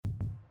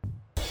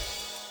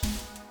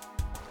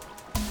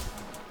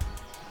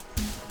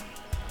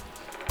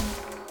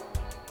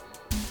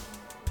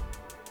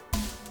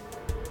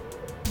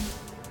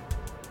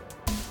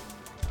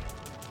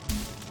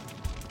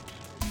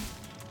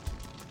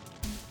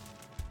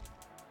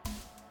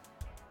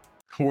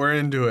We're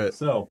into it.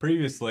 So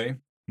previously,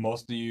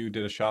 most of you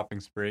did a shopping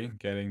spree,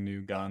 getting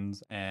new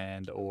guns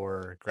and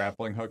or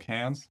grappling hook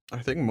hands. I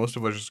think most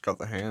of us just got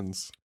the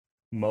hands.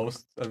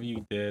 Most of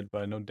you did,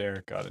 but I know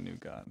Derek got a new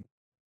gun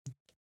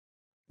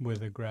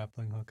With a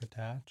grappling hook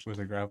attached. with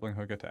a grappling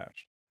hook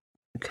attached.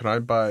 Can I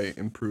buy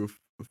improve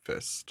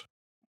fist?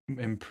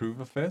 Improve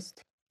a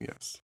fist?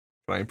 Yes.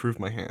 Can I improve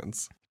my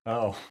hands?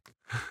 Oh,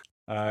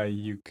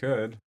 you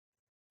could,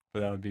 but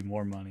that would be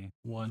more money.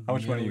 How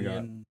much money you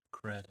got?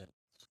 Credit.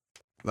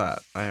 That.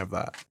 I have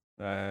that.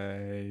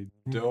 I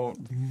don't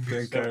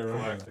think I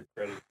remember.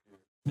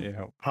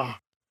 Yeah, Ah,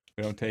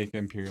 we don't take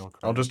Imperial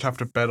credit. I'll just have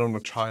to bet on a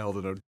child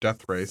in a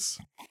death race.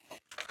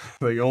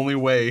 The only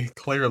way,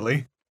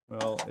 clearly.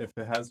 Well, if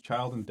it has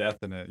child and death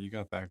in it, you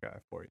got that guy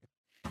for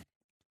you.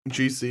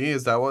 GC,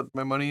 is that what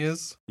my money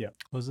is?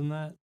 Wasn't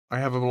that? I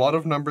have a lot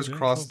of numbers Didn't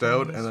crossed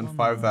Coco out get and then some, You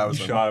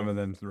 5,000. shot him and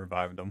then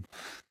revived him.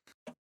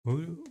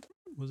 Who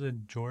was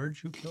it?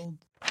 George who killed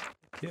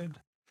the kid?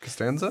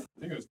 Costanza?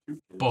 I think it was 2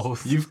 kids.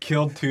 Both. You've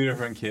killed 2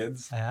 different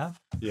kids. I have.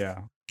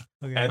 Yeah.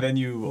 Okay. And then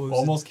you What was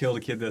almost killed a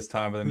kid this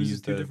time, but then you who's the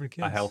used 2 different a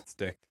kids? health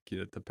stick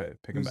to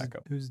pick him back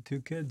up. Who's the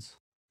 2 kids?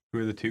 Who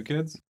are the 2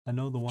 kids? I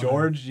know the one.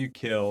 George, you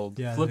killed.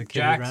 Yeah, Flip the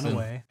kid who ran Jackson.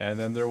 away. And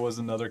then there was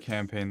another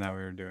campaign that we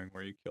were doing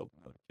where you killed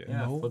another kid.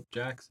 Yeah, No. Flip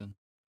Jackson.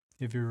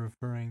 If you're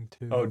referring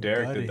to. Oh,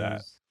 Derek did that.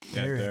 Buddies,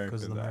 Yeah, Derek Derek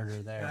was did the that.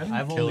 murder there. I didn't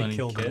I've kill only any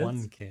killed kids.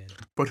 1 kid.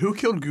 But who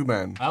killed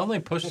Gooman? I only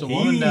pushed a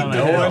woman down a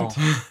no hill. one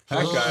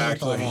that guy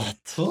actually.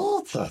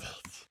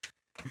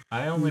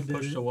 I only Who did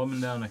pushed it? a woman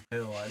down a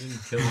hill. I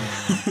didn't kill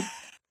anyone.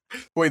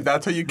 Wait,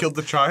 that's how you killed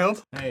the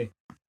child? Hey,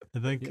 I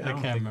think Yeah, I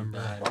don't can't think he remember.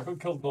 died. Marco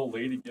killed an old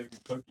lady getting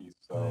cookies,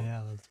 so. Oh,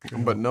 yeah, that's true.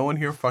 But no one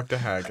here fucked a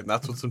hag, and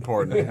that's what's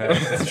important.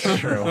 That's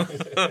true.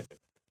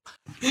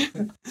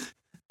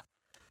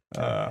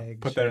 Hag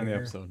Put that in the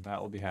shaker. episode.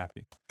 Matt will be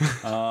happy.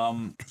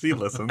 'Cause he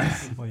listens.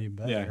 Well, you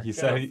better. Yeah, he You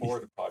said can't he,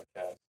 afford a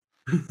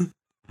podcast.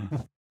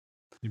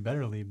 You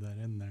better leave that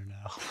in there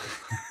now.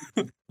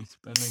 you're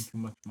spending too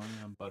much money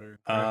on butter.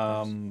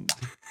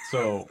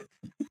 so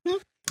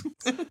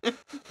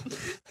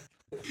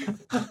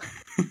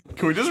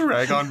Can we just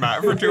rag on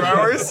Matt for 2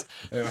 hours?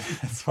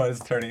 that's what it's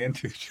turning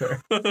into,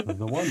 sure.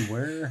 The one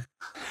where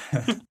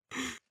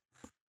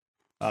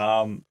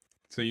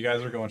So you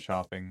guys are going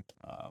shopping.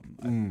 I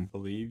Mm.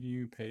 believe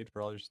you paid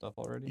for all your stuff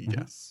already.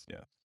 Yes.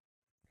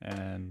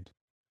 And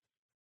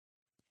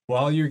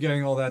while you're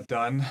getting all that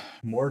done,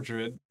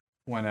 Mordred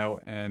went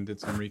out and did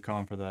some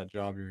recon for that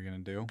job you were gonna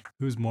do.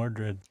 Who's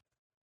Mordred?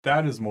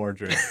 That is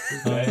Mordred.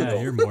 Oh,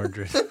 yeah, you're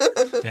Mordred.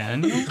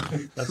 Daniel?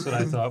 that's what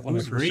I thought when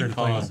Who's I first started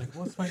playing. I was Recon? like,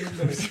 what's my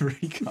There's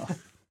recon.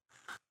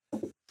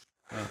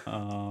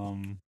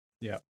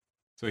 Yeah.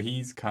 So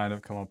he's kind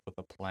of come up with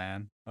a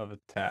plan of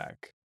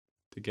attack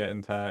to get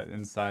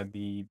inside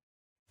the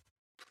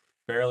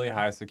fairly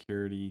high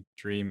security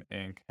Dream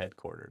Inc.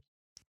 headquarters.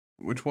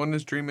 Which one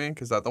is Dream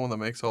Inc? Is that the one that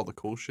makes all the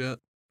cool shit?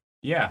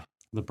 Yeah,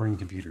 the brain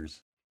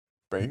computers?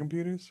 Brain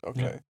computers?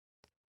 Okay.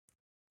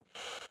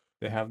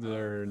 they have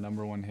their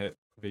 #1 hit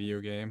video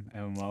game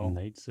MMO.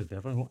 Knights of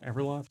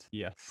Everloft?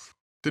 Yes.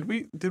 Did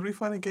we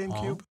find a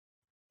GameCube?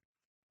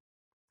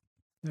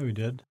 Yeah, we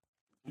did.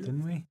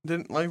 Didn't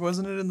we?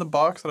 Wasn't it in the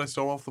box that I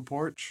stole off the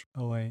porch?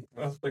 Oh, wait.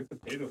 That's like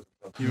potatoes.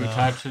 You No.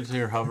 attached it to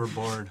your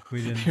hoverboard.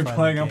 We didn't. You're find the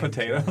playing on game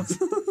potatoes.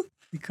 cube.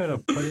 We could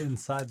have put it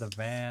inside the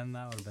van.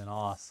 That would have been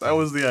awesome. That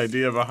was the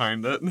idea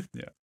behind it.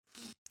 Yeah.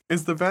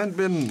 Is the van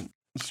been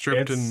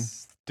stripped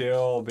It's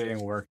still being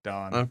worked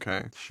on.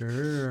 Okay.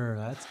 Sure,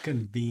 that's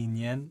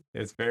convenient.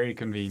 It's very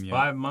convenient.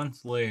 5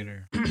 months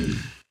later.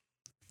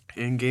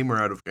 In game or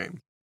out of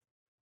game?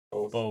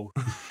 Both.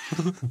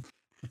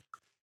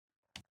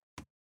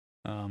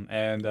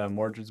 And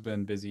Mordred's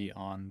been busy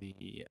on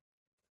the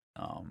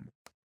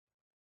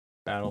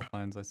battle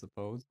plans, I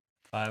suppose.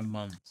 5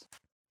 months.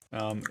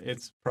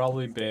 It's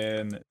probably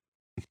been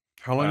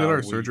How long did our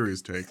week.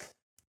 surgeries take?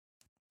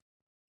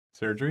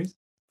 surgeries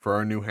For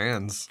our new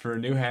hands? for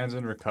new hands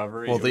and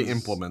recovery. Well, it the was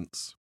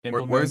implements. Where's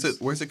implements. it?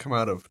 Where's it come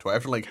out of? Do I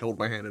have to like hold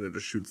my hand and it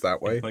just shoots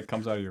that way? It, like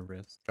comes out of your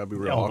wrist. That'd be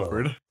real elbow.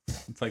 awkward.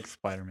 It's like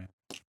Spider-Man.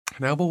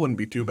 An elbow wouldn't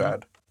be too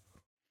bad.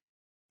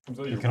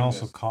 You can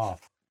also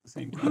cough at the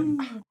same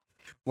time.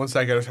 One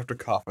second, I just have to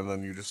cough, and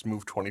then you just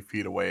move 20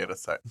 feet away at a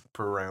set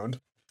per round.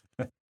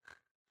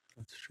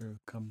 That's true.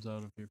 Comes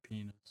out of your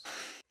penis.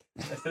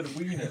 I said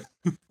weenus.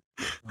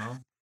 Well,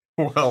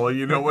 Well,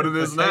 you know what it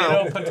is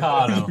now.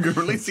 Potato. You can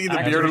really see the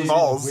Actually, beard and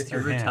balls. with your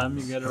Every time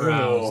you hands. get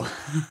aroused.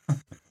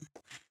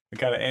 I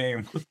gotta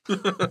aim.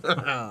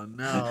 Oh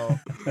no!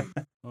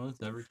 Well,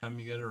 it's every time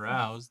you get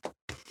aroused.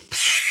 I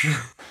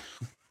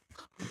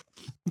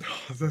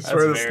swear this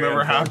very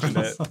never unfortunate.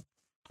 happens.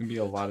 There'd be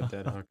a lot of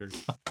dead hookers.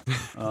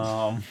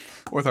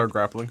 With our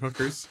grappling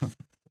hookers.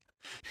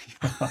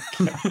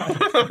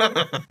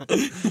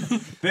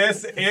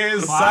 This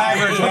is Why?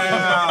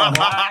 Cybertown.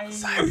 Why?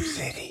 Cyber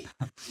City.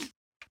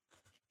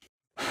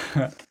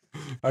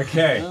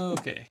 Okay,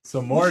 Okay.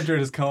 so Mordred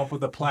has come up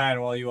with a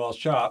plan while you all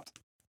shopped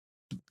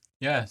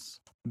Yes.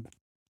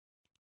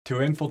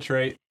 to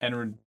infiltrate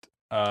and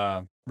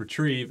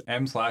retrieve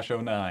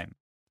M/09.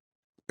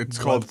 It's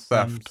called What's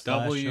them theft.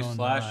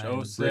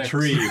 W/06.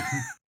 Retrieve.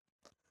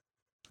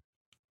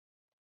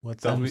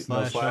 What's W- them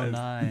slash no,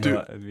 09? Dude,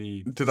 It'd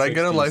be did I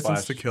get a 60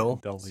 license to slash kill?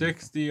 W.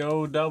 60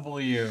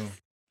 OW.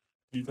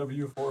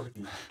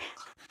 TW450.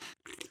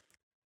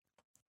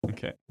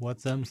 Okay.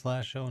 What's M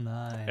slash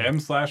 09?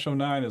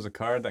 M/09 is a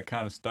card that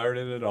kind of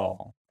started it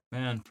all.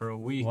 Man, for a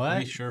week, we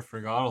What? sure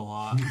forgot a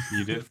lot.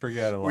 You did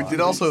forget a lot. We did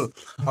also.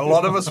 A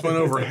lot of us went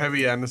over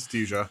heavy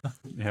anesthesia,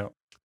 Yeah.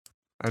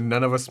 and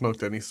none of us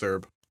smoked any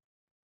Serb.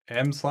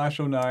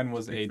 M/09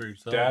 was Speak a for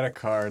yourself. data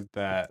card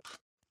that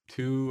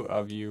 2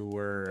 of you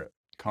were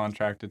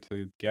contracted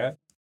to get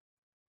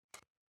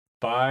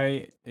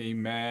by a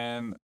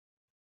man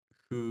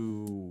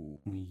who,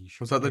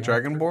 Was that the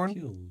Dragonborn?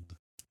 Killed.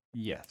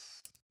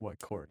 yes, what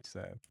Corey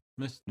said,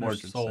 Mr. Mordred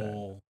said.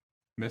 Soul.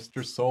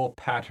 Mr. Soul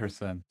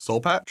Patterson.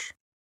 Soul Patch?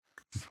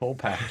 Soul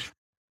Patch.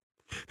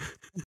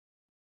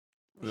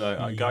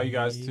 I got you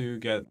guys to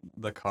get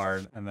the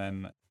card, and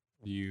then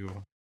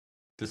you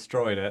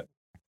destroyed it,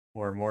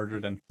 or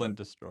Mordred and Flint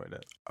destroyed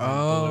it. We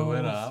blew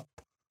it up,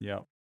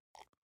 Yep.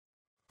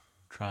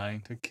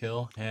 trying to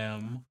kill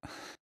him.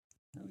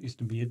 That used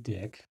to be a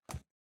dick.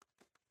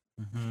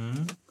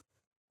 Mm-hmm.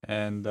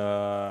 And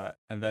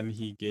then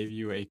he gave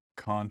you a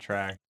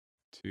contract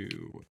to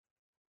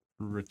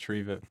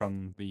retrieve it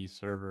from the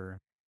server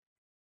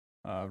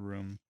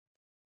room,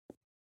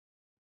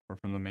 or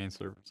from the main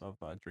servers of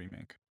Dream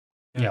Inc.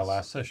 Yeah,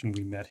 last session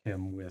we met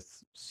him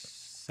with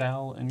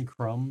Sal and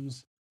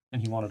Crumbs,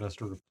 and he wanted us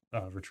to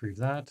retrieve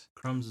that.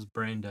 Crumbs is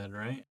brain dead,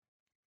 right?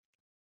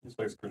 Just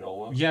likes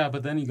granola. Yeah,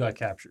 but then he got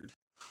captured.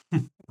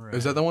 Right.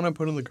 Is that the one I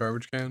put in the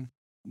garbage can?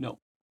 No,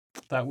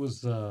 that was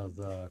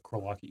the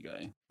Krolaki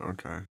guy.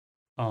 Okay.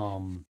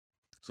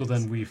 So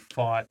then we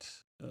fought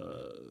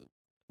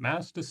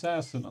Masked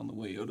Assassin on the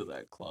way out of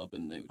that club,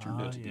 and it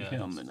turned out to be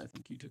him, yes. and I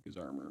think he took his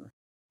armor.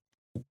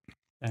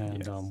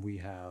 And Yes. we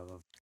have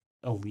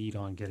a lead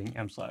on getting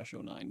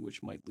M/09,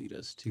 which might lead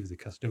us to the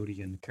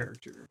custodian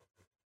character.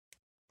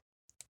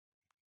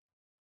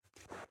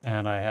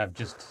 And I have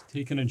just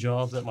taken a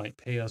job that might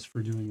pay us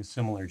for doing a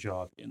similar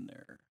job in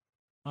there.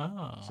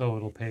 Ah. So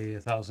it'll pay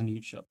 1,000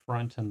 each up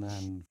front, and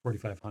then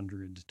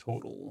 4,500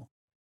 total.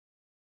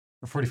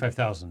 Or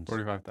 45,000.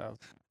 45,000.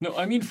 No,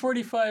 I mean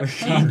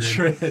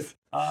 4,500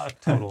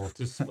 total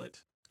to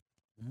split.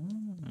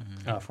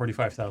 Mm.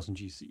 45,000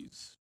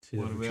 GCs to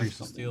What do we retrieve have to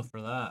something. steal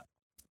for that?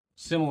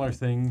 Similar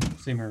thing,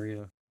 same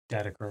area,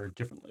 data card,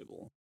 different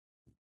label.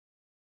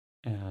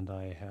 And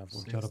I have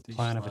worked out a 60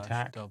 plan of slash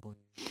attack. W.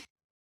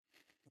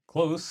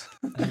 Close.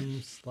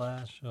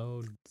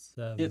 M/07.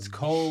 It's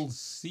called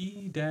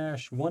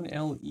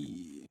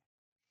C-1LE.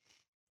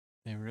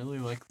 They really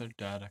like their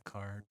data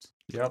cards.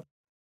 Yep.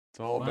 It's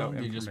all Why about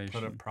don't you information. just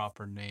put a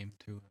proper name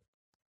to it?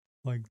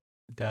 like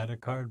data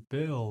card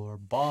Bill or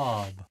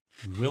Bob.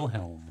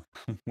 Wilhelm.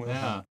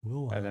 Yeah.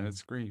 Will. And then it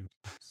screams.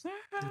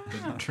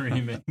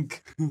 Dreaming.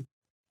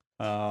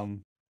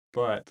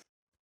 But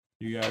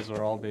you guys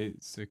are all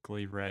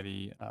basically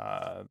ready.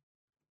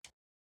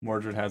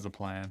 Mordred has a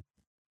plan,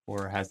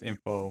 or has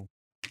info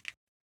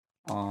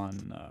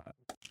on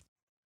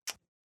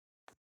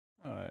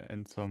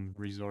and some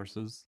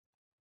resources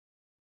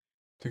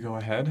to go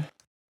ahead.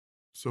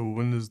 So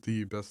when is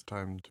the best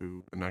time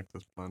to enact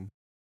this plan?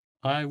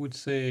 I would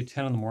say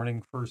 10 in the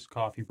morning, first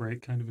coffee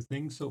break kind of a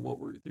thing. So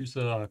there's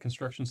a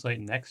construction site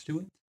next to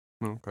it.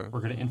 Okay. We're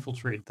going to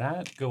infiltrate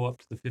that, go up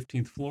to the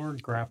 15th floor,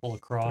 grapple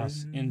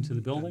across into the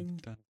building,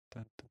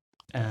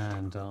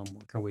 and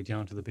work our way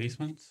down to the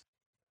basement.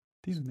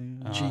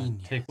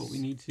 Take what we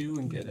need to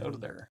and get out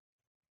of there.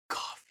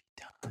 Coffee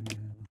time.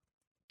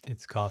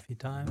 It's coffee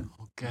time.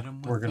 We'll get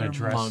them. We're going to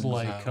dress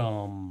like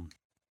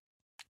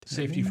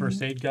safety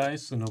first aid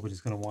guys, so nobody's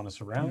going to want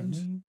us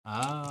around.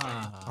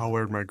 I'll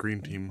wear my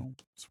green team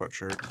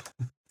sweatshirt.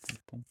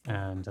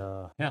 And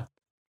yeah,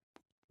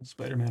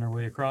 Spider-Man our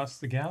way across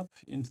the gap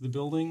into the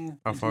building.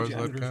 How into far the is that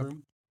janitor's gap?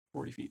 room.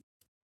 40 feet.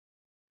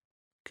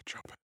 Good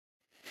job.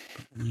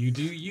 You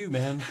do you,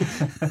 man.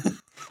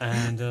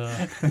 And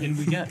in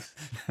we get.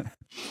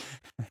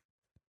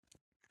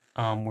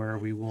 Where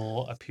we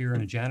will appear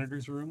in a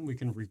janitor's room. We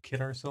can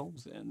re-kit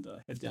ourselves and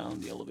head down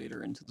the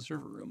elevator into the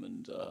server room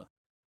and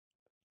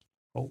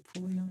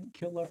hopefully not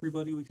kill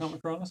everybody we come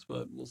across,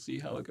 but we'll see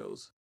how it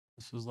goes.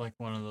 This was like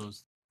one of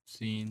those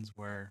scenes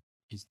where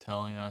he's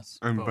telling us,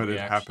 But we it actually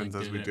happens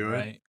as did we do it.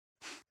 right.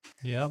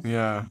 Yep.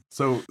 Yeah.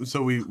 So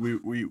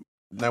we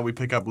now we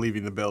pick up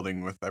leaving the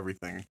building with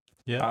everything.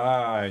 Yep.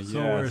 Ah, So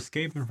we're yes.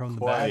 escaping from the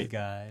Quite. bad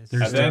guys.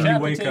 There's And then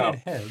you wake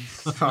decapitated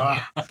up.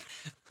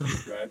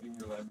 heads. Driving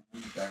your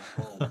Lamborghini back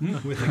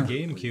home. with a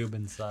GameCube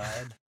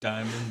inside.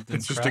 Diamond.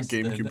 It's just a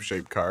GameCube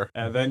shaped car.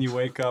 And then you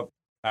wake up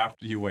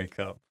after you wake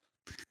up.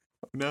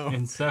 No.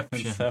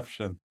 Inception.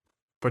 Inception.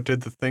 But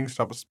did the thing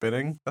stop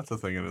spinning? That's the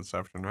thing in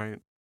Inception, right?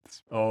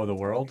 Oh, the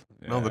world?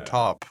 No, the Yeah.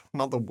 top,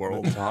 not the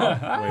world. The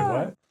top? Wait,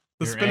 what?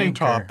 The Your spinning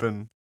top anchor.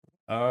 and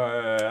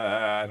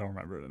I don't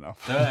remember it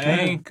enough. The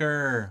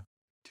anchor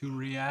to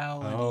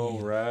reality. Oh,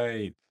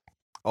 right.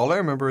 all I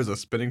remember is a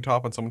spinning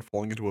top and someone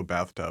falling into a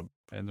bathtub.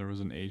 And there was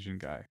an Asian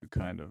guy who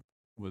kind of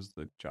was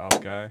the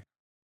job guy.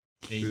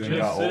 Who then Agent.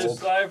 got This old. is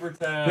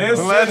Cybertown. This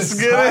Let's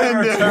is get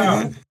into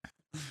Cybertown.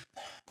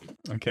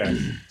 it. Okay.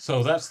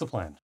 So that's the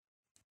plan.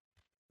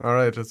 All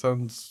right, it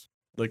sounds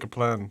like a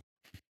plan.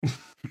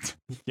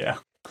 Yeah.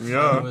 I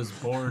Yeah, was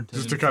born to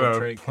Just to kinda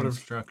infiltrate put a-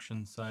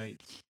 construction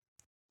sites.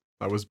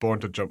 I was born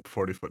to jump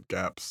 40-foot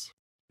gaps.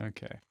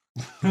 Okay.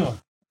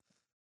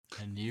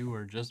 And you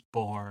were just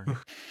born.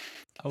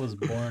 I was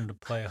born to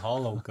play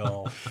hollow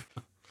golf.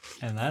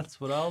 And that's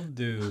what I'll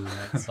do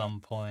at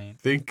some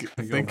point. Think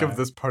Go of back.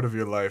 this part of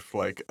your life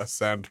like a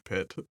sand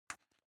pit.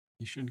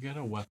 You should get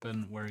a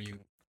weapon where you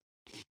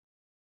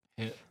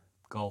hit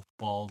golf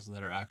balls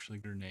that are actually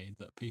grenades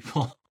at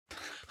people.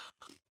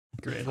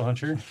 Grenade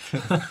launcher.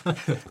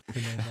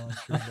 Grenade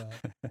launcher,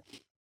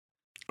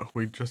 but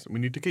We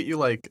need to get you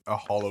like a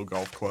hollow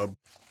golf club.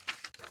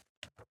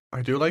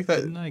 I do like that.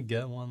 didn't I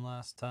get one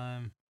last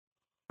time?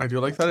 I do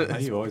like that. How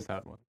It's, you always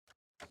had one.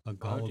 A How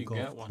would hollow you golf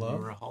get one? club? You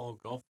were a hollow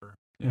golfer.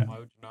 Yeah. Why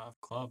would you not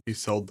have clubs? he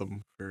sold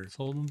them for.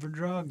 Sold them for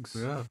drugs.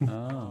 Yeah.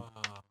 Oh,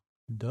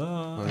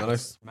 Duh. And then I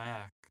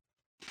Smack.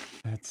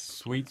 that's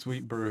sweet,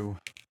 sweet brew.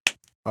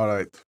 All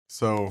right.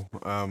 So,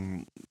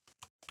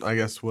 I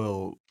guess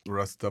we'll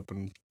rest up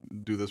and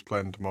do this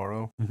plan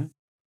tomorrow. Mhm.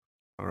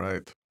 All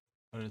right.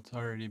 But it's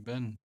already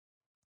been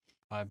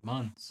 5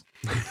 months.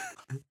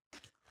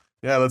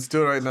 Yeah, let's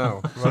do it right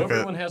now. So Fuck it.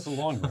 everyone has a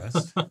long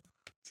rest.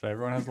 So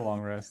everyone has a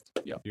long rest.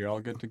 Yep. You're all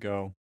good to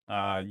go.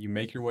 You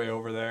make your way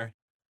over there.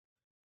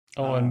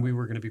 Oh, and we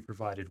were going to be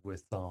provided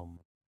with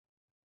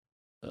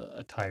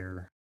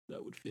attire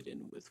that would fit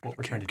in with what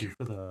we're trying to do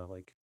for the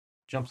like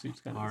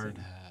jumpsuits kind of Hard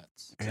thing.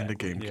 hats. And a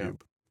Exactly, yeah.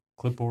 GameCube.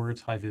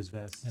 Clipboards, high vis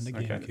vests, And a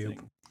that kind of GameCube.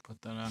 thing.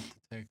 But then I have to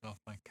take off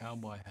my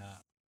cowboy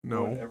hat.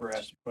 No, Ever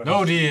ask you No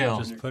questions? deal.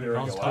 Just put it Carrying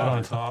on a Just put it on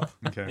ladder. top.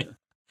 Okay.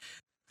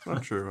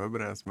 not true. I've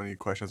been asked many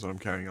questions when I'm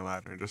carrying a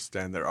ladder. Just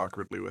stand there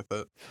awkwardly with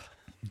it.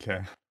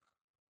 Okay.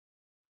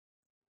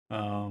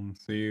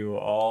 So you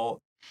all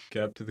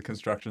get up to the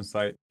construction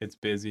site. It's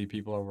busy.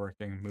 People are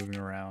working, moving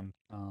around.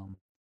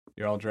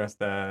 You're all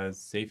dressed as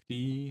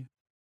safety.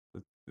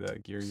 The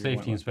gear you went Safety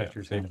with, yeah,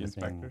 inspectors kind Safety of a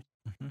thing. inspectors.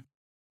 Mhm.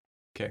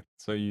 Okay.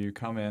 So you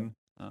come in.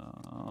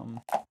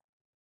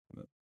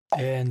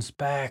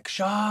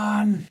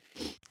 Inspection.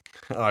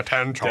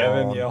 Attention.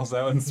 Devin yells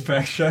out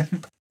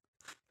inspection.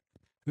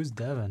 Who's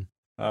Devin?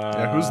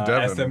 who's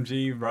Devin?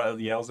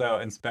 SMG yells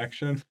out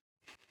inspection.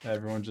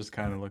 Everyone just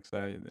kind of looks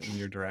at in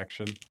your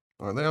direction.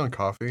 Are they on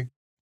coffee?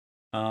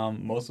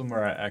 Most of them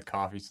are at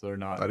coffee, so they're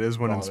not. That is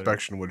when bothered.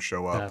 inspection would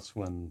show up. That's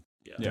when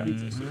Yeah. Yeah.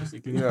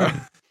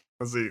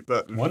 See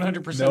that.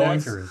 100%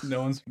 accurate.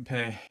 No one's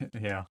paying.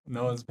 Yeah,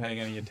 no one's paying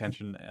any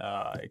attention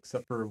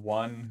except for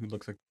one who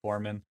looks like the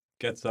foreman.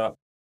 Gets up,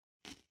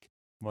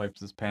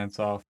 wipes his pants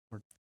off,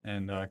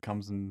 and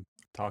comes and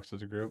talks to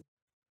the group.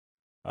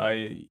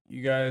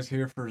 You guys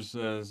here for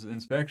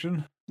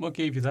inspection? What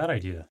gave you that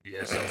idea?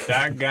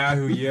 That guy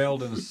who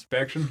yelled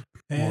inspection.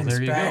 Well, there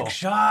you go.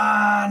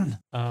 Inspection.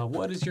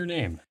 What is your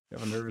name? You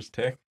have a nervous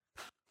tick.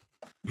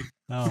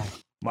 No.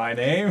 My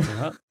name,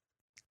 Uh-huh.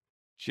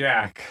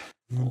 Jack.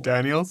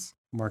 Daniels.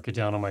 Mark it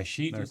down on my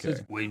sheet. It Okay.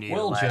 says, We need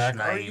well, Jack,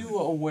 are you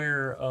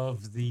aware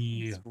of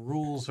the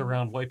rules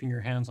around wiping your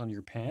hands on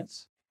your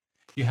pants?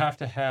 You have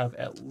to have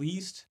at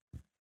least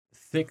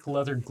thick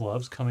leather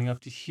gloves coming up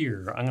to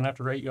here. I'm going to have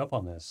to write you up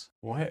on this.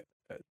 What?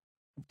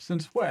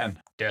 Since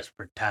when?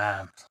 Desperate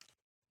times.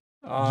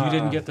 You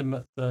didn't get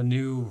the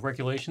new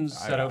regulations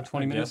set out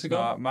 20 minutes guess ago?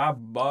 not. My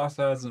boss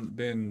hasn't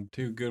been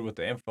too good with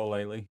the info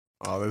lately.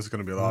 Oh, there's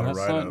gonna be a Well, lot of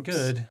that's write-ups. not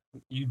good.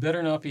 You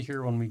better not be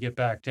here when we get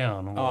back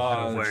down. We'll head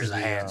over Where's to the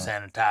hand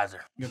sanitizer?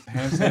 Get the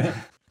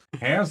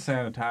hand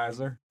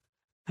sanitizer.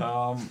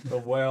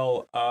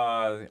 Well,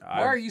 Why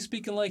are you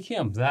speaking like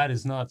him? That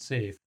is not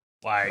safe.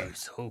 Why are you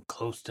so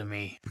close to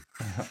me?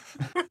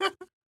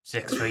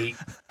 6 feet.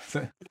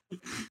 He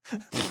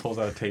pulls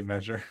out a tape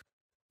measure,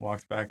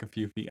 walks back a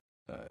few feet.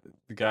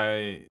 The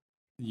guy,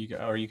 you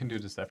can do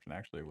deception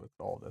actually with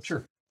all of this.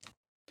 Sure.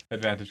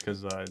 Advantage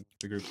because the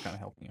group's kind of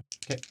helping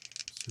you.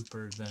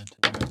 Super advantage,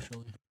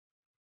 actually.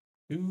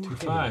 Two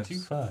fives. 2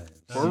 5s.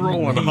 We're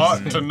rolling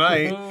hot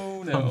tonight.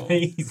 Oh, no.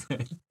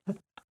 Amazing.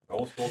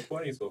 Almost rolled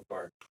 20 so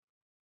far.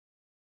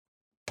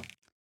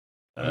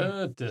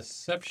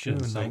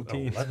 Deception. Ooh, So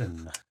 19.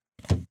 11.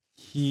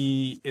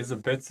 He is a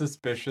bit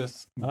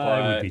suspicious, I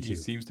would but be he too.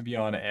 seems to be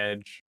on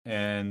edge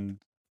and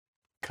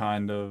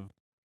kind of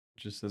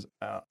just says,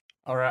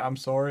 "All right, I'm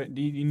sorry.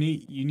 Do you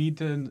need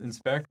to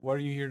inspect? What are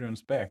you here to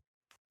inspect?"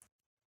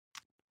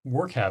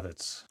 Work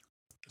habits.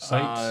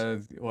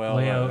 Sites, Well,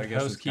 layout, I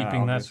guess it's kinda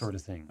housekeeping, that obvious. sort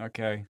of thing.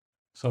 Okay.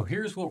 So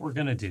here's what we're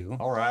going to do.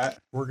 All right.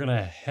 We're going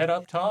to head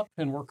up top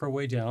and work our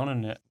way down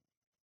and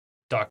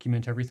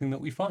document everything that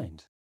we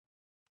find.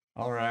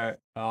 All right.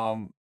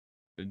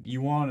 Do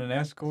you want an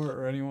escort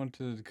or anyone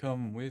to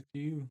come with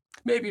you?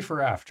 Maybe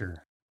for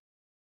after.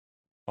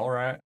 All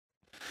right.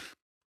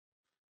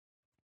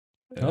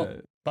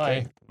 Nope. Bye.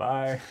 okay,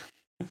 Bye.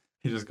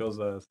 He just goes,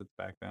 sits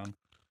back down.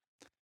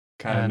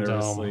 Kind And, of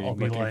nervously I'll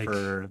be looking like,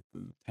 for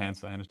hand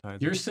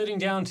sanitizer. You're sitting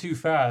down too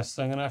fast.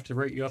 I'm going to have to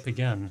rate you up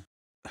again.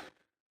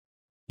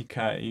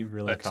 You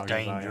really That's cocky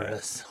about it.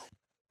 dangerous.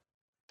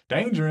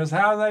 Dangerous?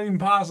 How is that even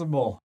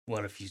possible?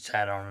 What if you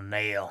sat on a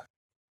nail?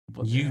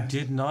 But You yeah,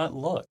 did not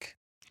look.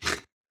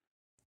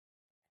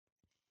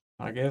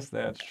 I guess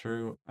that's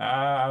true.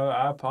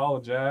 I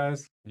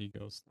apologize. You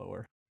go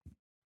slower.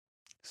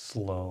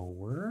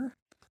 Slower.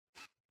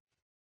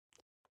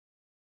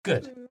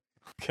 Good.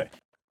 Okay.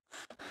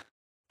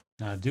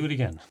 Now do it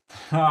again.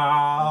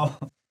 Oh.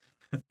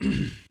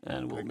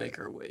 And we'll make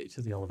our way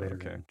to the elevator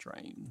Okay. and try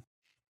and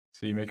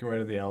So you make your way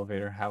to the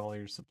elevator, have all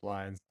your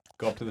supplies,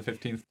 go up to the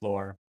 15th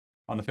floor.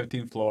 On the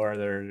 15th floor,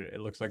 it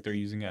looks like they're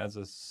using it as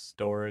a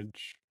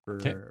storage for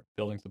 'Kay.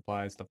 building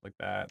supplies, stuff like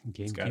that. scattered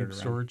GameCube around.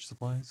 storage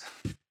supplies.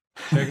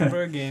 Checking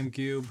for a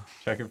GameCube.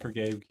 Checking for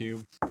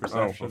GameCube. Oh,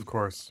 Perception. of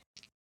course.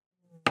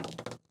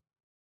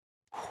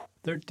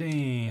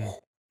 13.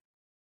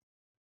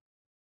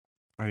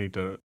 I need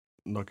to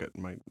look at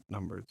my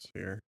numbers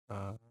here.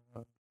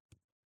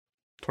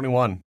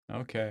 21.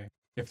 Okay.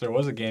 If there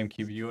was a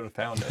GameCube, you would have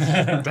found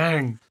it.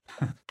 Dang.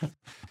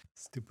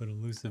 Stupid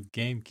elusive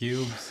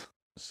GameCubes.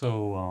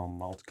 So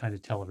I'll kind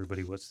of tell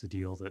everybody what's the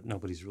deal, that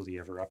nobody's really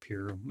ever up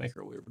here. Make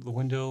our way over to the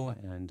window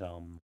and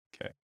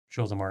 'Kay.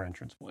 show them our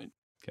entrance point.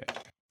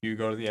 You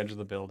go to the edge of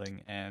the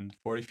building, and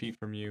 40 feet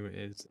from you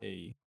is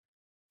a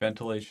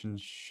ventilation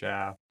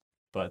shaft,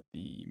 but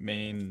the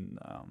main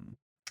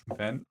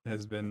vent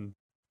has been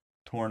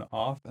torn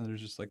off, and there's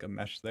just like a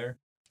mesh there,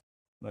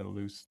 like a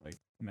loose like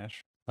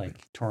mesh.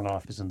 Like torn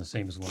off isn't the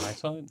same as when I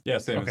saw it. Yeah,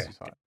 same Okay. as you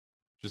saw it.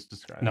 Just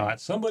describe.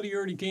 Not somebody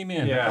already came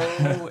in. Yeah.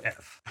 Oh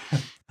F.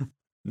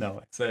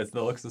 No, it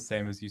looks the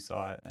same as you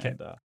saw it, 'Kay.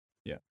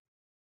 and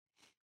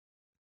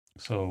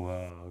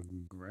So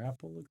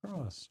grapple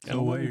across.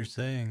 So what you're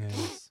saying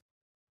is,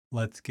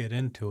 let's get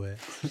into it.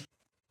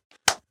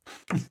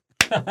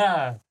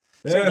 the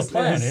this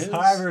plan is is-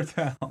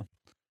 Cybertown.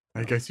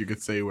 I guess you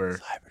could say we're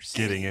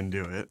getting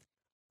into it.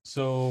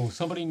 So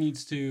somebody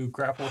needs to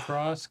grapple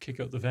across, kick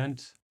out the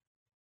vent.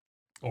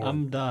 Or,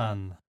 I'm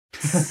done.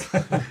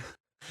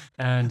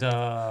 and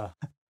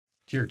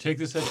here, take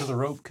this edge of the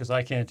rope because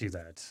I can't do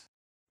that.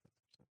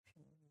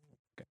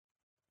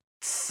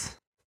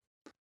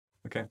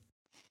 Okay.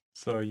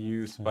 So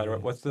you spider.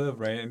 What's the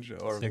range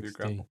or your 60.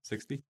 grapple?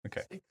 60.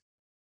 Okay.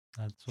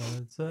 That's what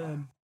it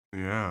said.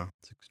 Yeah.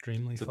 It's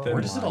extremely It's a far. thin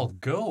Where does it line. all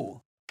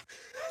go?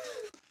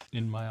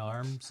 In my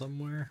arm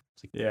somewhere.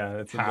 Yeah,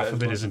 it's Half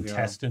of it is most the arm.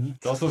 intestine.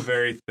 It's also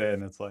very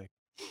thin. It's like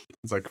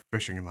It's like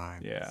fishing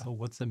line. yeah. So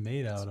what's it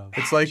made out of?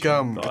 It's like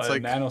it's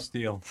like nano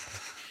steel.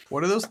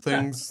 what are those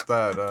things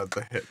that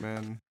the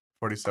Hitman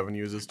 47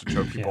 uses to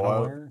choke people Piano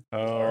out? wire?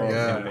 Oh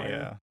Yeah.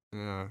 yeah.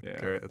 Yeah. Yeah.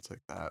 Okay, it's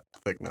like that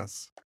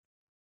thickness.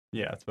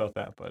 Yeah, it's about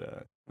that,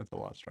 but it's a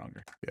lot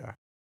stronger.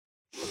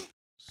 So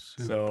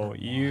Super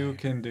you wide.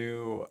 can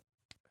do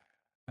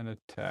an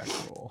attack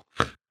roll.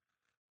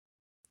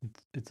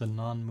 It's a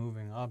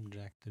non-moving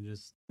object. It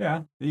just.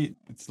 Yeah,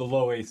 it's the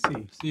low AC.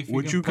 See if you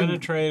Would can you con-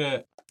 penetrate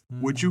it.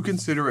 Would you Mm.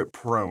 consider it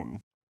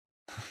prone?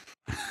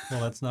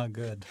 Well, that's not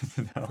good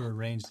No. for a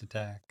ranged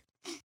attack.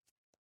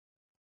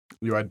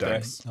 You had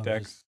dex. Oh,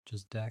 Dex.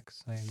 Just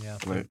dex. Yeah,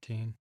 Right.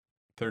 13.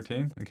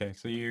 13. Okay,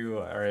 so you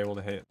are able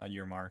to hit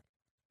your mark.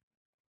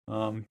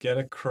 Get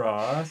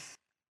across.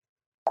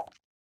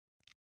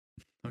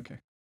 Okay.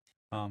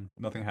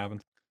 Nothing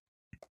happens.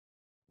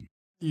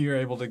 You're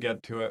able to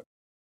get to it.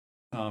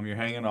 You're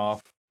hanging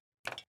off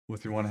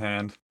with your one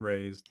hand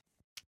raised,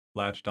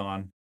 latched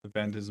on. The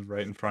vent is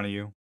right in front of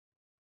you,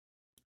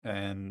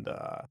 and it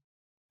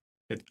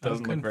I'm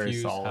doesn't look very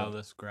confused solid. how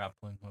this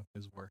grappling hook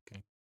is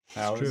working.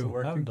 How is it How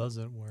working? does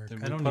it work? Did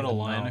I we don't put a even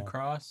line know.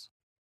 across,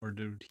 or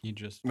did he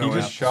just? No, He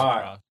it's- just grapple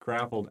shot, across?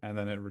 grappled, and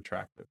then it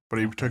retracted. But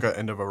he Okay. took an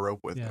end of a rope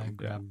with Yeah, I him.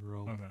 grabbed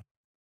rope. Okay.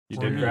 You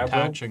So did are grab rope?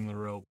 attaching the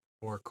rope,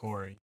 or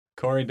Corey?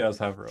 Corey does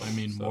have rope. I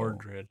mean, so-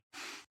 Mordred.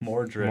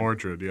 Mordred.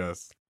 Mordred,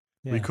 yes.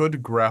 Yeah, We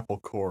could grapple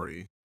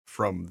Corey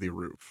from the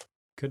roof.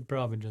 could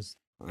probably just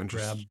And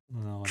grab. just,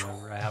 No,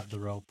 whatever. I have the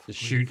rope. Just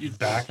shoot it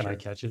back and I Sure.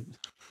 catch it.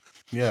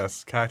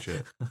 yes, catch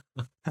it.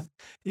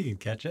 He can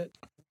catch it.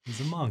 He's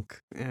a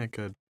monk. Yeah, I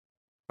could.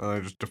 And I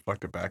just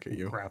deflect it back at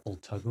you. Grapple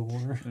tug of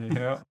war.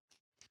 Yeah.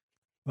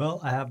 Well,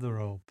 I have the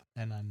rope,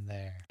 and I'm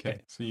there.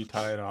 Okay, so you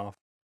tie it off.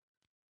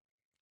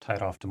 Tie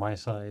it off to my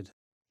side.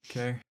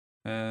 Okay,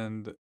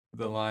 and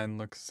the line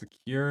looks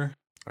secure.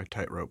 I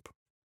tightrope.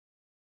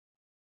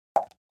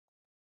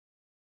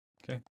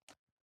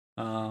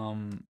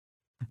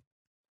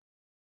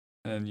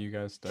 And you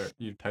guys start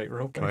you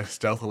tightrope. Can I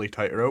stealthily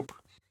tightrope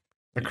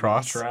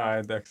across?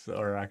 Try dex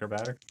or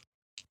acrobatics.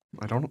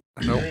 I don't.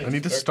 I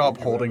need to stop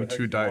holding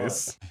 2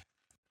 dice.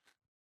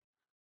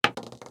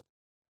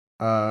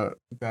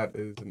 That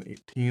is an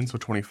 18, so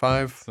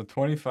 25. So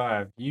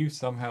 25. You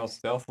somehow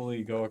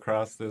stealthily go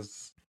across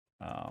this,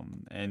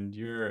 and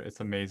it's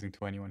amazing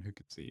to anyone who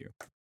can see you.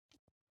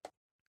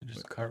 He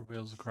just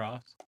cartwheels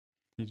across.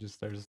 You just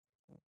there's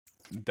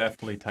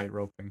deftly tight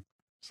roping,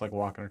 just like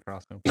walking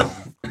across no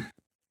problem.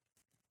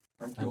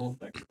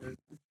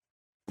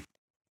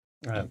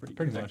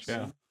 Pretty much,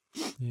 yeah.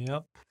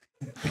 Yep.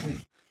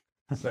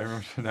 So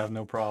everyone should have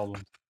no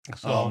problems.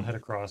 So I'll head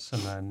across,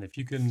 and then if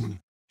you can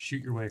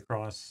shoot your way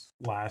across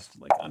last,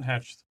 like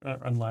unlatch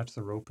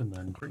the rope, and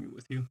then bring it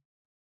with you.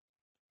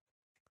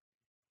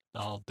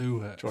 I'll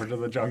do it. George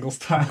of the Jungle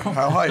style.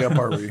 How high up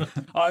are we?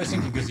 I was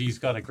thinking because he's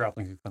got a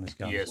grappling hook on his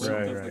gun. Yes.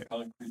 Right.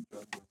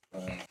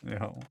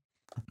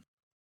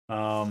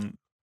 Yeah.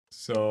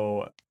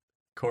 So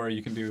Corey,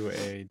 you can do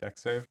a deck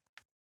save.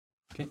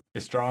 Okay. A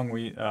strong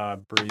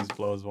breeze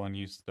blows when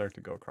you start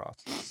to go across.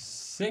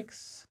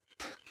 6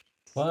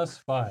 plus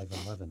 5,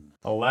 11.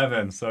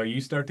 11. So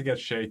you start to get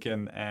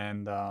shaken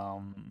and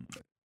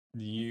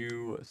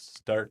you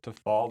start to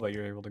fall, but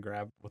you're able to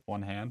grab with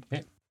one hand.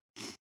 Okay.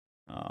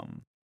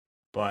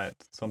 But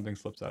something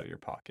slips out of your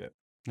pocket.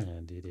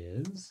 And it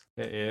is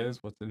It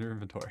is what's in your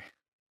inventory.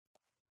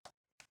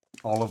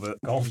 All of it.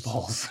 golf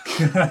balls.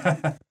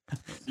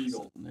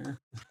 Seagull in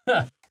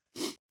there.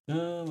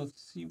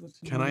 Let's see what's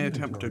in Can the I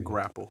attempt to inventory.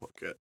 grapple hook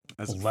it?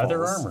 As it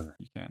Leather falls? armor,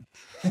 You can.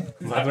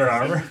 Leather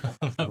armor.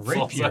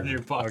 Falls out of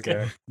your pocket.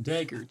 Okay.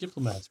 dagger,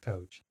 diplomat's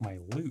pouch, my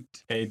loot.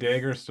 A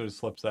dagger sort of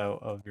slips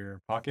out of your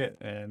pocket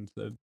and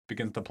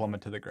begins to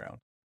plummet to the ground.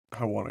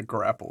 I want to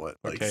grapple it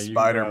like Okay, you can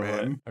grab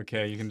Spider-Man. it.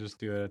 Okay, you can just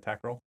do an attack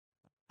roll.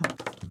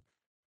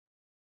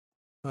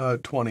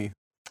 20.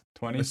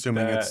 20.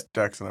 Assuming that it's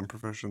Dex and I'm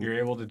proficient. you're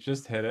able to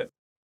just hit it.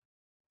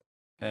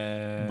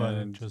 And But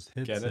it just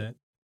hits get it. it.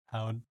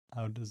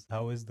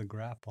 How is the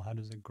grapple? How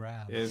does it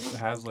grab? It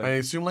has like I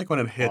assume like when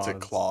it hits, it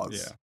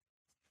claws.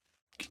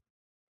 Yeah.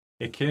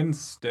 It can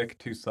stick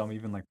to some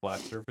even like flat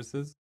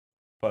surfaces,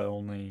 but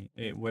only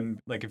it wouldn't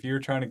like if you were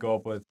trying to go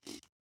up with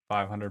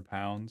 500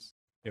 pounds,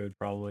 it would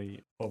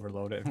probably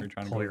overload it if you're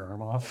trying to Pull go. your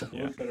arm off.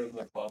 Yeah. Better than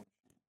that claw.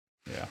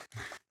 Yeah.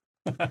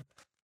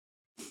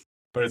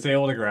 But it's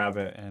able to grab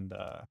it and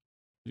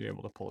you're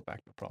able to pull it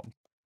back, no problem.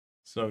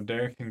 So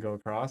Derek can go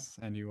across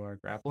and you are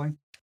grappling.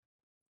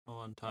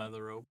 I'll untie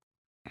the rope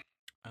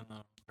and then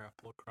I'll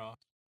grapple across.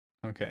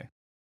 Okay.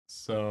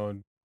 So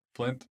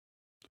Flint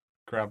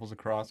grapples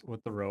across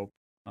with the rope.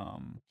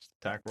 Just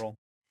attack roll.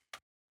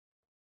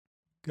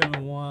 Got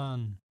a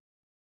 1.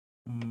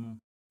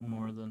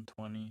 More than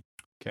 20.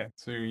 Okay.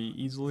 So you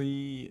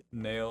easily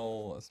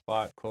nail a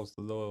spot close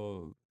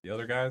to the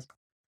other guys.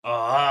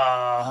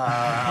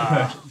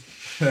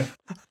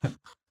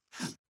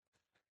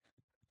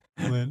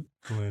 Flint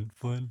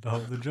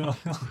of the jungle.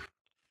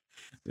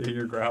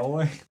 You're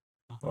growling?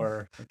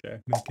 Or, okay.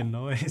 Making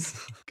noise.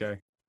 Okay.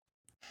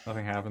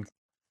 Nothing happens.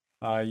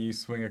 You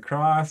swing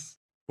across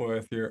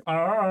with your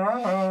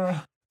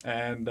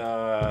and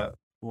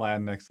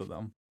land next to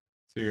them.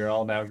 So you're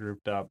all now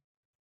grouped up.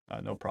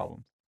 No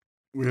problem.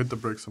 We had to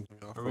break something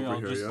off Are we over all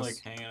here, just yes? like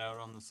hanging out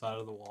on the side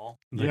of the wall?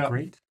 The Yeah.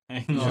 grate.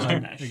 Hanging Just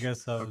on. mesh. I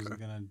guess I was Okay.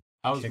 gonna.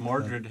 How's kick the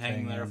Mordred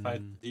hanging thing there if I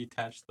in.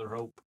 detach the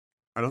rope?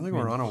 I don't think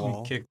we're on a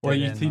wall. Kicked Well, it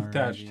you in detached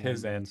already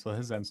his and end, so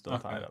his end's still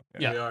Okay. tied up.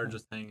 Yeah. We are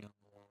just hanging on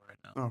the wall right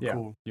now. Oh, Yeah.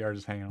 cool. You are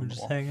just hanging on We're the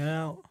just wall. hanging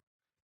out.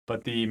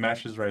 But the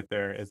mesh is right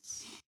there.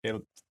 It's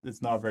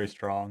not very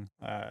strong.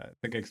 I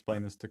think I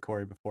explained this to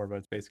Corey before, but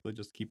it's basically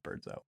just keep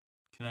birds out.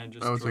 Can I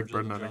just Oh, it's like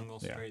George of the bread nutting. jungle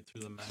Yeah. straight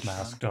through the mesh?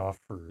 Masked then? off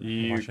for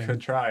You washing. could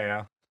try,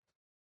 yeah.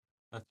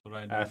 That's what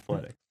I do.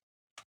 Athletic.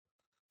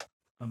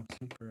 I'm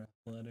super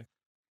athletic.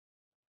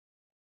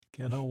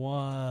 Get a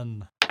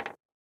 1.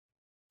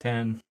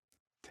 10.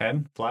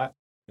 10 flat.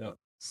 Yep.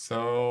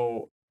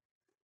 So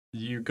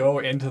you go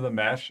into the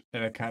mesh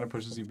and it kind of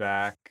pushes you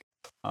back.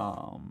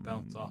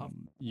 Bounce off.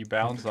 You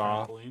bounce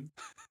off, Trampoline.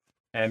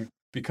 and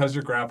because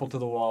you're grappled to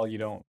the wall,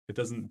 it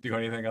doesn't do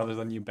anything other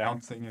than you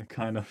bouncing and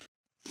kind of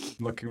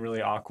looking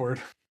really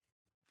awkward.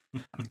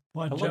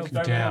 Watch look out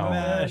for down.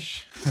 that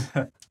mesh.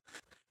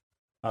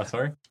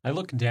 Sorry. I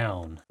look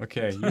down.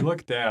 Okay, you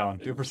look down.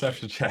 Do a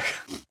perception check.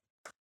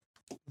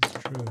 It's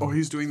true. Oh,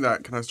 he's doing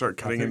that. Can I start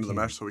cutting into the 13.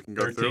 mesh so we can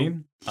go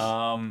through?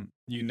 13.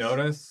 You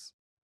notice,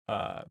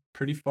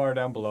 pretty far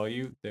down below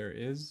you, there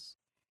is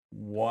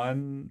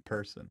one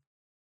person.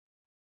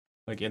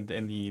 Like in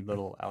the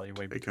little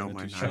alleyway Take between out the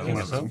my two knife. Checking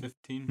shelves. us out.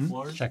 15 Hmm?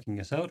 floors? Checking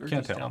us out or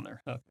Can't just tell. down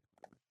there? Okay.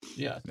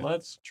 Yeah, Yeah.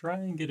 let's try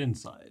and get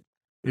inside.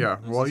 Yeah.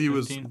 This While is he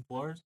was 15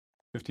 floors?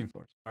 15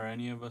 floors. Are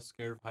any of us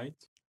scared of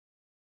heights?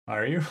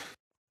 Are you?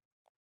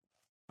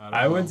 don't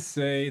I would know.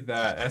 say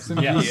that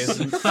SMG Yes.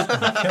 isn't.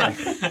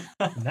 Okay.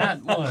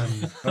 That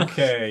one.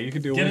 Okay, you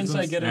can do Get wisdom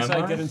inside, get save.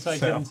 inside, get inside,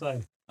 So- get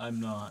inside. I'm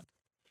not.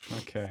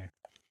 Okay.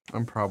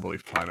 I'm probably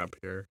fine up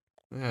here.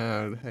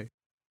 Hey.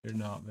 You're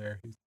not very.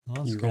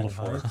 Well, You that's roll good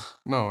for it. advice.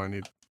 No, I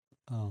need.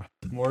 Oh,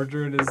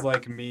 Mordred is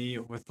like me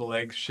with the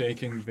legs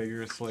shaking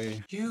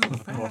vigorously. You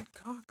fat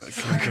Can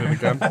I do it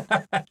again?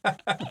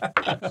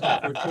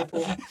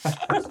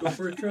 Let's go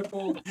for a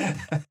triple.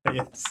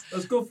 Yes.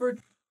 Let's go for it.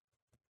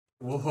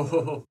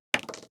 Whoa.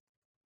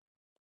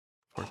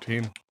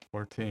 14.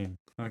 14.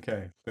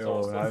 Okay. So So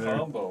it's a either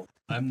combo.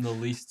 I'm the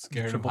least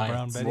scared Triple of brown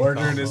heights. Betty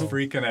Mordred is combo.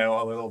 freaking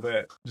out a little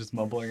bit, just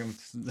mumbling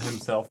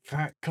himself,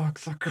 fat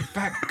cocksucker,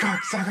 fat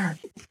cocksucker.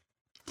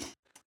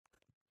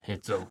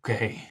 It's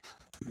okay.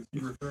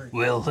 You referring?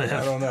 We'll I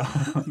live. don't know.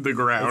 The It's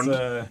ground.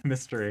 a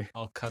mystery.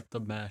 I'll cut the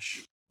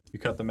mesh. You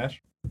cut the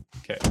mesh?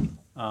 Okay.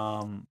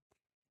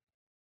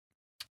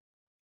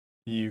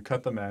 You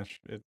cut the mesh.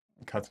 It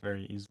cuts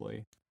very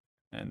easily,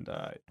 and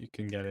you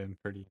can get in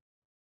pretty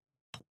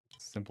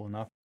simple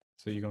enough.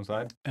 So you go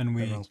inside. And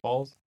we Everyone else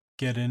falls.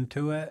 get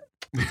into it.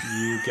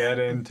 You get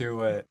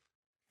into it.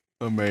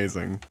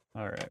 Amazing.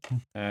 All right.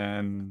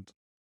 And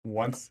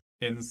once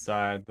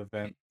inside, the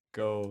vent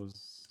goes.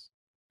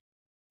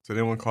 Is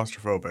anyone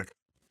claustrophobic?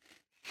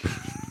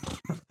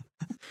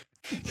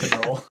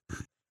 Can roll.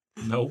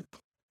 Nope.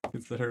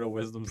 Consider it a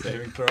wisdom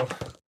saving throw.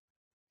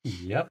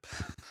 Yep.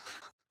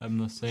 I'm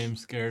the same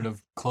scared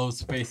of closed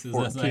spaces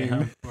as I 14.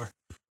 am for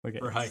Okay,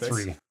 For heights.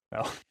 6. 3.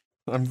 Oh.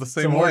 I'm the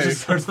So same Moore way.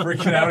 just starts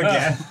freaking out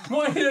again.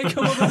 Why did I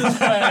come up with this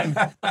plan?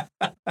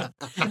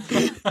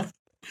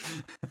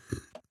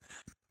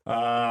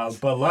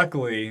 But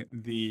luckily,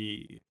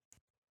 the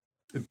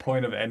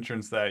point of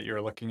entrance that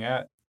you're looking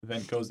at, the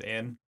vent goes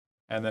in,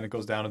 and then it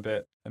goes down a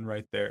bit, and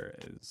right there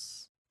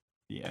is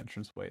the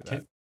entranceway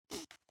that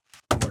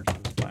Morgan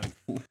was planning.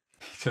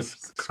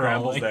 Just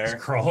scrambles Crawling. there.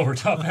 Crawl over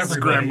top of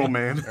everybody. Scramble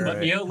man. All Let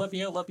me right. out, let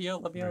me out, let me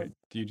out, let me out. Right.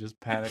 Do you just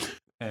panic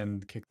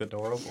and kick the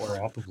door open, or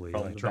Probably.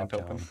 probably I the drop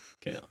vent down. open?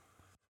 Okay.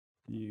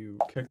 You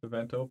kick the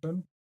vent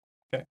open.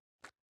 Okay.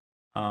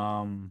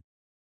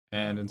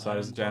 And inside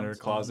is a Lands on janitor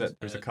closet. someone's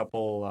There's a head.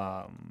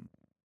 couple.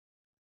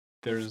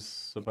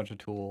 There's a bunch of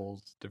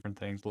tools, different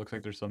things. Looks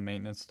like there's some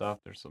maintenance stuff.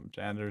 There's some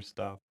janitor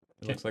stuff.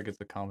 It Okay. looks like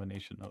it's a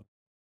combination of,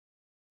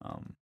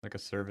 like a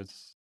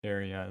service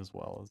area as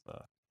well as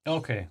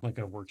Okay, like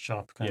a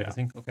workshop kind Yeah. of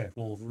thing. Okay,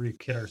 we'll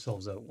re-kit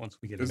ourselves out once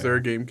we get Is in there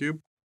a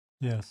GameCube?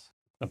 Yes.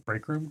 a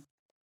break room?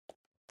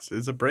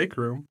 It's a break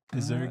room.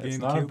 Is there a It's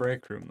not a GameCube?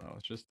 break room though.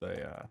 It's just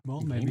a.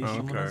 Well, maybe Oh,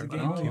 someone has a okay.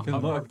 GameCube. You can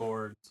look.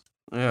 hoverboards.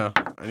 Yeah.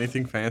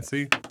 Anything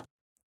fancy?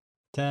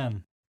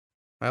 10.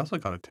 I also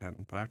got a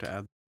 10, but I have to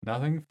add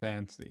Nothing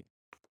fancy.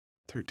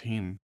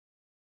 13.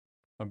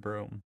 A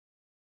broom.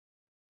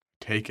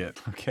 Take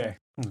it. Okay.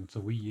 It's a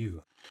Wii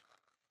U.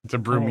 It's a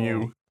broom Oh,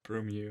 you.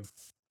 Broom you.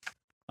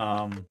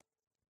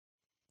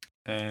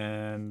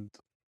 And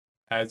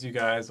as you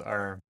guys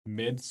are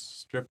mid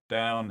strip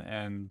down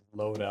and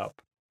load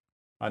up,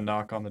 a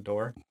knock on the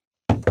door.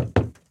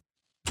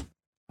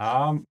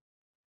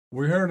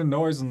 We heard a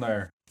noise in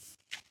there.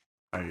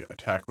 I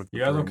attack with the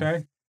You guys broom.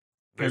 okay?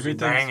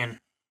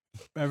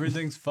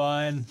 Everything's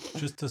fine.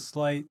 Just a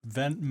slight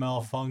vent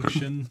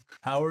malfunction.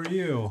 How are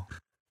you?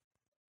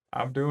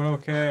 I'm doing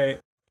okay.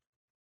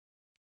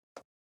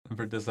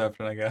 For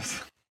deception, I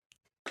guess.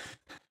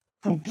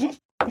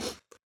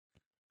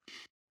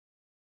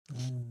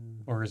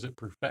 Or is it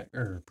perfect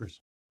or For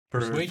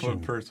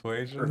persuasion?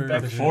 persuasion.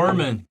 Perfection.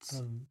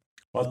 Performance.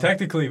 Well,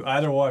 technically,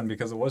 either one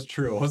because it was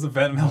true. It was a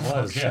vent It was,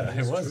 malfunction. yeah,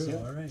 it was. True. Yeah.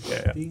 All right.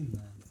 Yeah. 15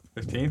 then.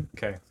 15?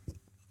 Okay.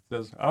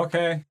 Says,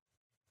 okay.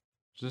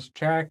 Just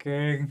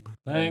checking.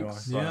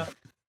 Thanks. Anyway, Yeah.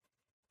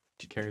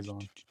 She carries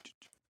on.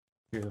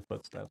 Hear the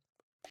footsteps.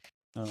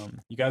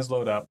 You guys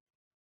load up,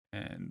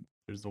 and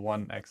there's the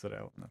one exit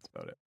out, and that's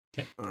about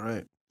it. All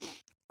right.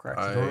 Crack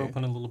the door I-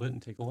 open a little bit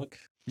and take a look.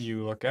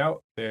 You look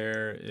out.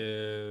 There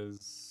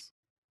is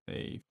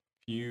a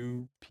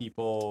few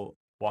people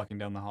walking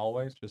down the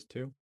hallways, just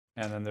 2.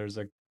 And then there's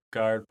a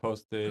guard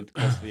posted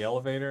close to the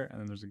elevator, and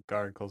then there's a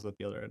guard close at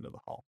the other end of the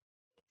hall.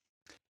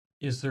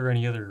 Is there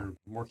any other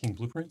working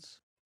blueprints?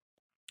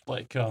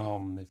 Like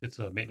if it's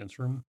a maintenance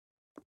room?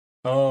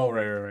 Oh,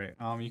 right.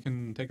 You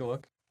can take a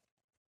look.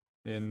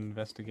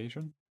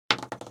 Investigation.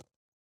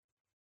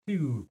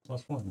 2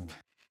 + 1.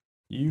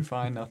 You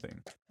find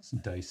nothing. This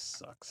dice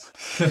sucks.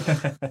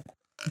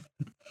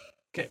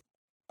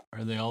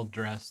 Are they all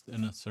dressed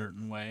in a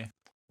certain way?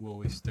 Will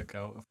we stick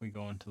out if we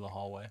go into the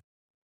hallway?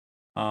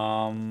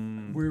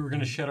 We were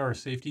gonna shed our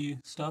safety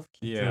stuff.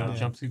 Keep Yeah. the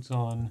jumpsuits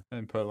on.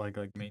 And put like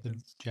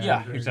maintenance. Yeah,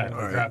 Janitor exactly.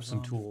 Alright. Grab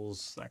some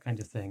tools, that kind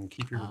of thing.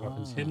 Keep your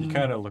weapons Ah. hidden. You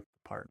kind of look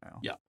the part now.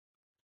 Yeah.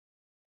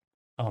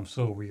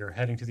 So we are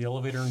heading to the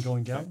elevator and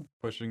going down.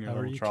 Pushing your How are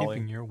little you trolley.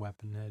 keeping your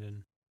weapon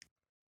hidden?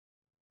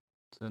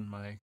 It's in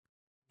my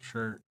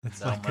shirt.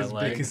 It's down like my as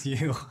leg. big as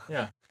you.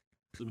 Yeah.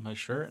 It's in my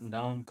shirt and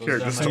down goes Here,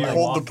 down just my leg.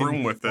 hold the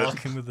broom with it.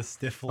 Walking with a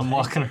stiff leg. I'm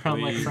walking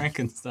around like Please.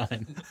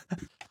 Frankenstein.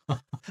 I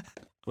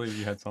believe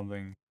you had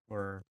something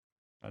or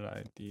an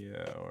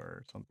idea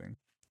or something.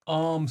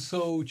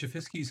 So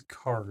Jafisky's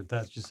card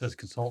that just says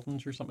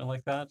consultant or something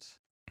like that.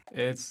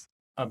 It's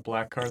a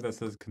black card that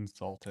says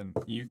consultant.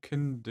 You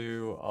can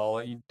do. I'll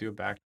let you do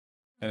an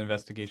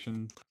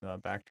investigation,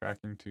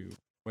 backtracking to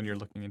when you're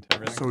looking into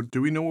everything. So,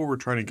 do we know what we're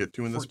trying to get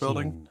to in this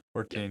building?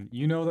 14. 14.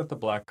 You know that the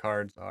black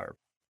cards are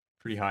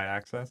pretty high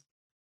access.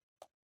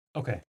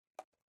 Okay.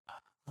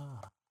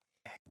 Ah.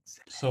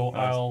 So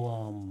Nice.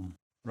 I'll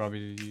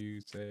Robbie, did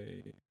you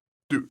say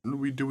Do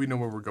we know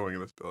where we're going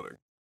in this building?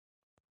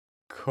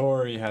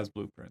 Corey has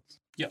blueprints?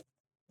 yeah,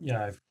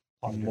 I've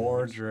popped it in.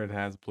 Mordred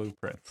has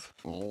blueprints.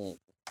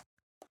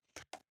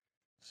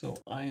 So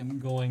I am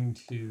going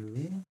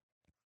to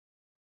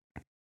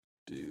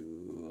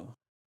do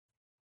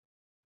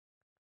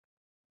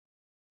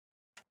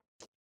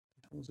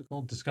what was it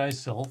called? Disguise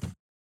self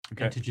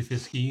Okay. into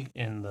Jafisky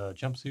in the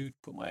jumpsuit,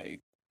 put my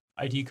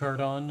ID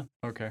card on,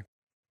 Okay.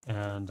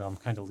 and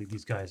kind of lead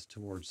these guys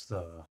towards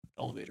the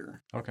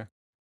elevator. Okay.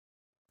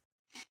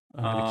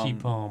 I'm gonna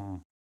keep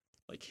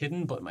like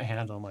hidden, but my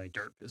hand on my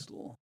dart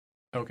pistol.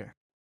 Okay.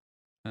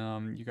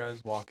 You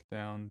guys walk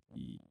down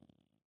the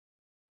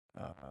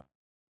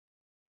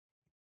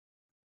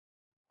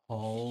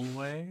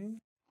Hallway.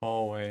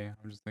 hallway.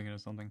 I'm just thinking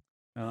of something.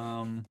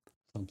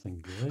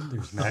 Something good.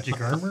 There's magic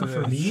armor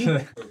for me. A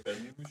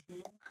vending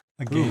machine?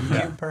 A Ooh, GameCube,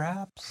 yeah.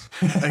 perhaps?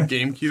 A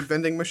GameCube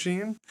vending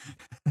machine.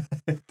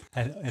 It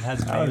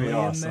has That would be Melee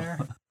awesome. in there.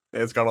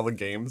 It's got all the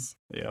games.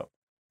 Yep.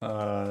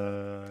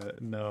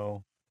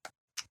 No.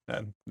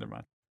 Never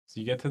mind. So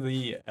you get to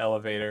the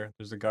elevator.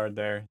 There's a guard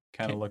there.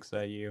 Kind of Okay. looks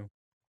at you.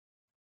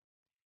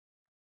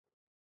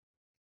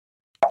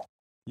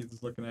 He's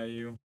just looking at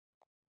you.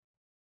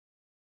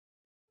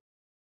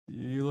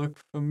 You look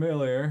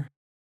familiar.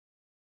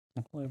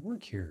 Well, I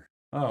work here.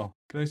 Oh,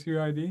 can I see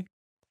your ID?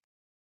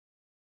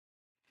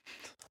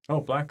 Oh,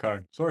 black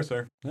card. Sorry,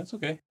 sir. That's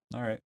okay.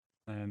 All right.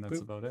 And that's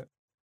Boop. about it.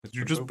 Did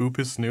you just boop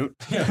his snoot?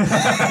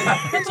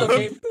 That's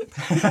okay.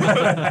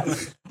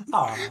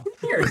 Aw,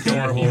 you're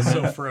adorable.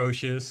 So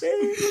ferocious.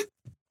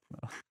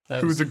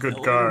 That Who's was a good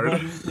little guard?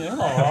 buddy. Yeah.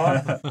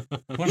 Aw.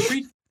 Want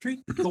a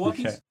treat? The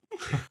wuppies?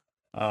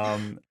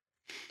 Okay.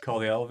 Call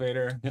the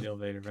elevator. Yep. The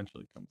elevator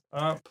eventually comes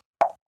up.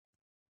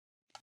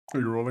 Are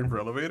you rolling for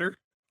elevator?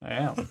 I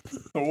am.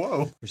 Oh,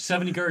 whoa. There's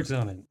 70 guards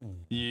on it.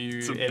 You.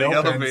 It's a it big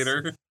opens,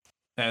 elevator.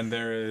 And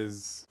there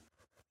is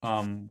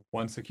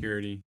one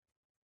security.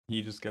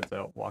 He just gets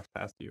out, walks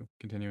past you,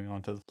 continuing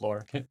onto the floor.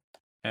 Okay.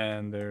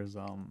 And there's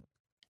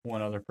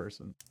one other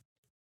person.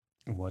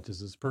 What does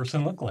this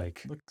person look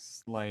like?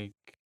 Looks like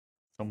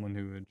someone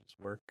who would just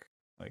work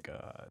like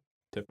a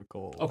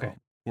typical. Okay.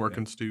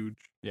 Working stooge.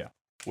 Yeah.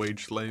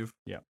 Wage slave.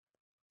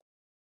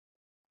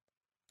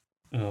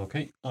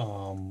 Okay.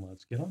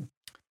 Let's get on.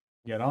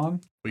 Get on.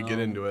 We get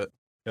into it.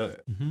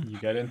 You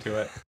get into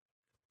it,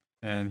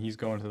 and he's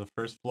going to the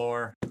first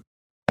floor.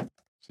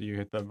 So you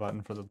hit the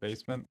button for the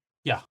basement.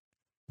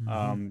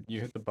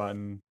 You hit the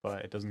button,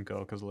 but it doesn't go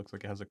because it looks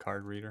like it has a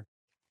card reader.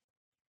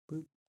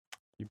 Boop.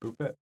 You boop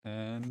it,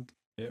 and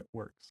it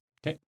works.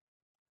 'Kay.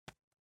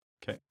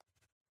 Okay.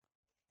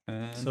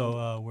 And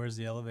So, where's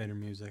the elevator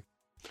music?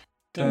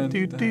 dun,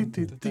 do, dun,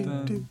 do, dun, do,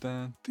 dun, do,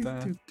 dun, do, dun, do, dun,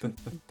 do, dun,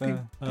 do,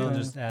 dun, I'll dun,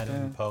 just add it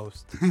in dun.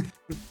 post.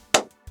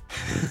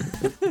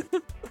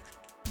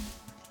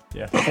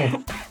 Yeah.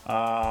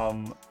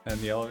 And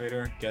the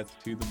elevator gets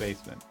to the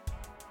basement.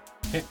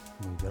 Okay.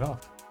 We get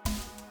off.